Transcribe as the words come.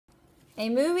A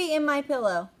movie in my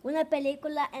pillow. Una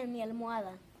película en mi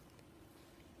almohada.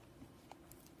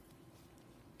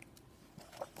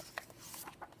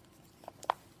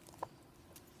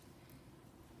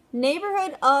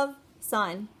 Neighborhood of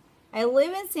Sun. I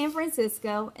live in San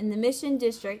Francisco in the Mission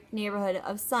District neighborhood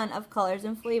of Sun of colors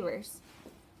and flavors.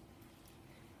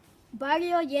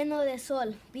 Barrio lleno de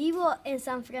sol. Vivo en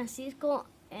San Francisco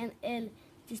en el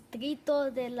distrito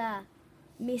de la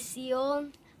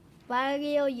Misión.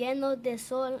 Barrio lleno de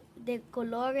sol, de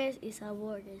colores y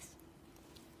sabores.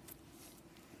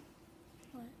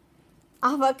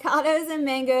 Avocados and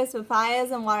mangoes,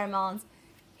 papayas and watermelons.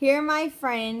 Here my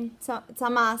friend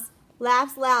Tomas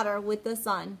laughs louder with the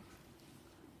sun.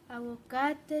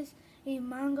 Aguacates y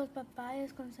mangos,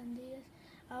 papayas con sandías,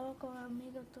 agua con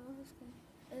amigos, todos con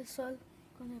el sol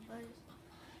con el rayos.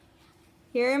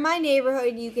 Here in my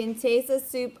neighborhood you can taste the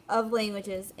soup of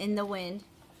languages in the wind.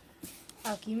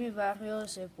 Aquí en mi barrio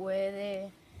se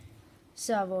puede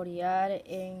saborear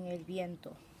en el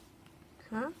viento.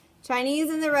 Chinese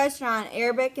in the restaurant,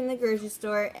 Arabic in the grocery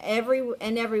store,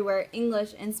 everywhere,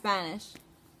 English and Spanish.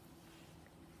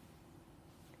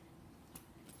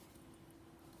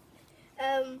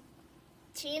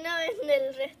 Chino en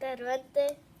el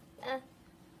restaurante,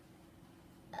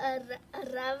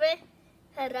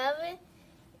 jarabe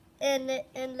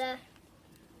en la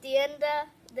tienda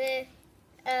de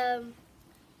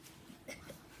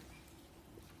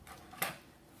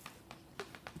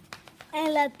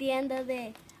en la tienda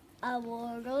de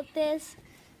abarrotes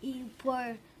y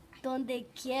por donde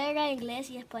quiera inglés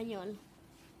y español.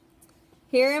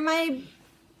 Here in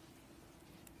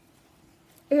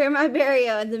my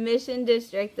barrio in the Mission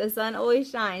District, the sun always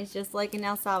shines just like in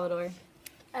El Salvador.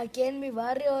 Aquí en mi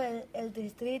barrio, el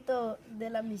distrito de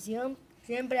la Misión,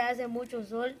 siempre hace mucho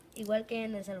sol, igual que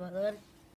en El Salvador.